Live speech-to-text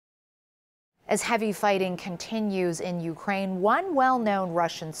As heavy fighting continues in Ukraine, one well-known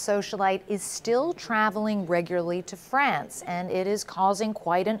Russian socialite is still traveling regularly to France, and it is causing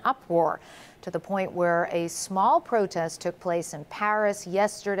quite an uproar, to the point where a small protest took place in Paris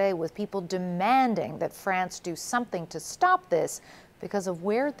yesterday with people demanding that France do something to stop this because of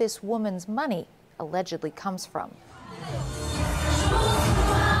where this woman's money allegedly comes from.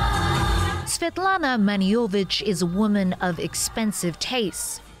 Svetlana Maniovich is a woman of expensive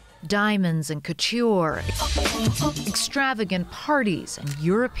tastes. Diamonds and couture, extravagant parties, and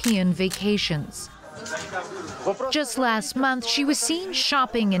European vacations. Just last month, she was seen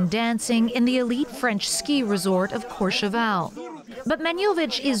shopping and dancing in the elite French ski resort of Courchevel. But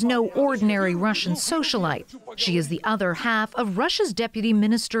Maniovich is no ordinary Russian socialite. She is the other half of Russia's Deputy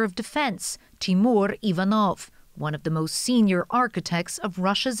Minister of Defense, Timur Ivanov, one of the most senior architects of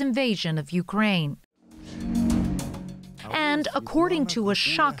Russia's invasion of Ukraine. And according to a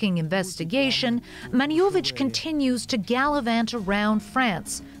shocking investigation, Maniovich continues to gallivant around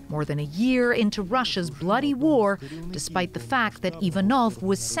France, more than a year into Russia's bloody war, despite the fact that Ivanov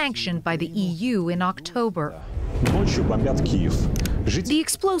was sanctioned by the EU in October. The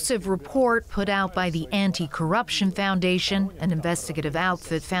explosive report put out by the Anti-Corruption Foundation, an investigative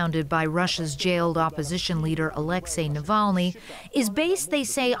outfit founded by Russia's jailed opposition leader Alexey Navalny, is based, they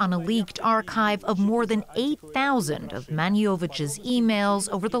say, on a leaked archive of more than 8,000 of Maniovich's emails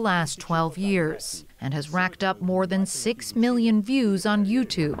over the last 12 years, and has racked up more than 6 million views on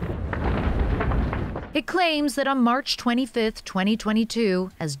YouTube. It claims that on March 25,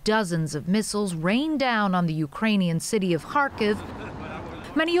 2022, as dozens of missiles rained down on the Ukrainian city of Kharkiv,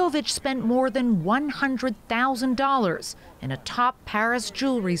 Maniovich spent more than $100,000 in a top Paris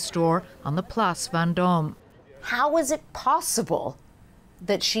jewelry store on the Place Vendôme. How is it possible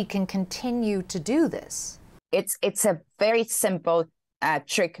that she can continue to do this? It's a very simple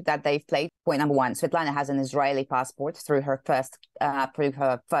trick that they've played. Point number one, Svetlana has an Israeli passport through her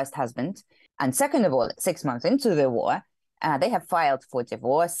first husband. And second of all, 6 months into the war, they have filed for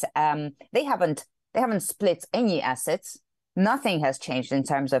divorce. They haven't split any assets. Nothing has changed in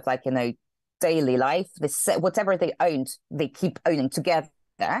terms of daily life. Whatever they owned, they keep owning together.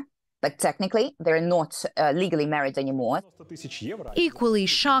 But technically, they're not legally married anymore. Equally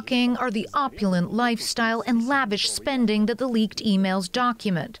shocking are the opulent lifestyle and lavish spending that the leaked emails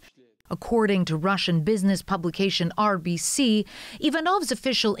document. According to Russian business publication RBC, Ivanov's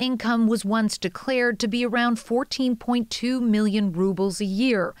official income was once declared to be around 14.2 million rubles a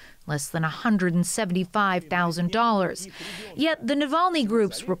year, less than $175,000. Yet the Navalny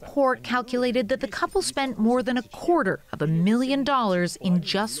Group's report calculated that the couple spent more than $250,000 in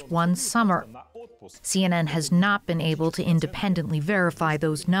just one summer. CNN has not been able to independently verify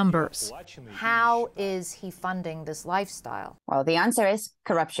those numbers. How is he funding this lifestyle? Well, the answer is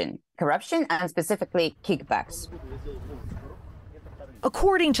corruption. Corruption and specifically kickbacks.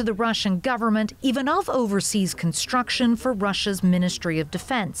 According to the Russian government, Ivanov oversees construction for Russia's Ministry of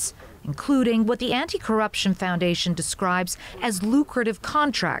Defense, including what the Anti-Corruption Foundation describes as lucrative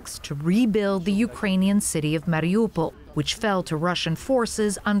contracts to rebuild the Ukrainian city of Mariupol, which fell to Russian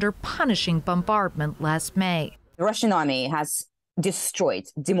forces under punishing bombardment last May. The Russian army has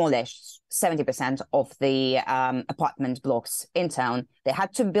demolished 70% of the apartment blocks in town. They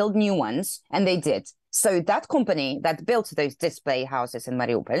had to build new ones, and they did. So that company that built those display houses in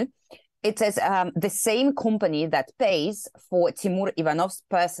Mariupol, it is the same company that pays for Timur Ivanov's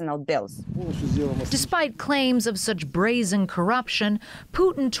personal bills. Despite claims of such brazen corruption,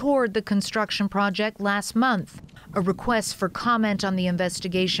 Putin toured the construction project last month. A request for comment on the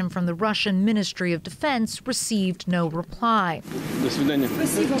investigation from the Russian Ministry of Defense received no reply.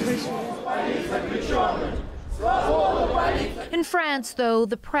 In France, though,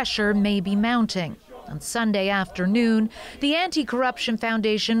 the pressure may be mounting. On Sunday afternoon, the Anti-Corruption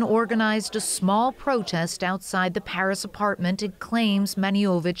Foundation organized a small protest outside the Paris apartment it claims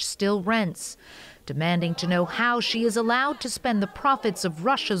Maniovich still rents, demanding to know how she is allowed to spend the profits of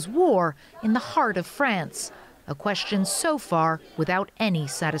Russia's war in the heart of France, a question so far without any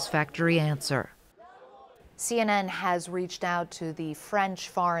satisfactory answer. CNN has reached out to the French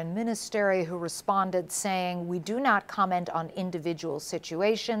Foreign Ministry, who responded saying, "We do not comment on individual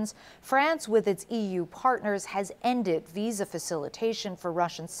situations. France, with its EU partners, has ended visa facilitation for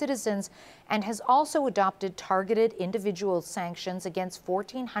Russian citizens and has also adopted targeted individual sanctions against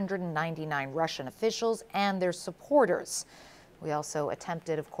 1,499 Russian officials and their supporters." We also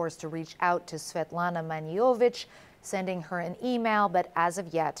attempted, of course, to reach out to Svetlana Maniovich, sending her an email, but as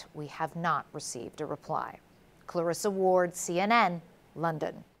of yet, we have not received a reply. Clarissa Ward, CNN,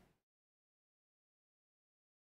 London.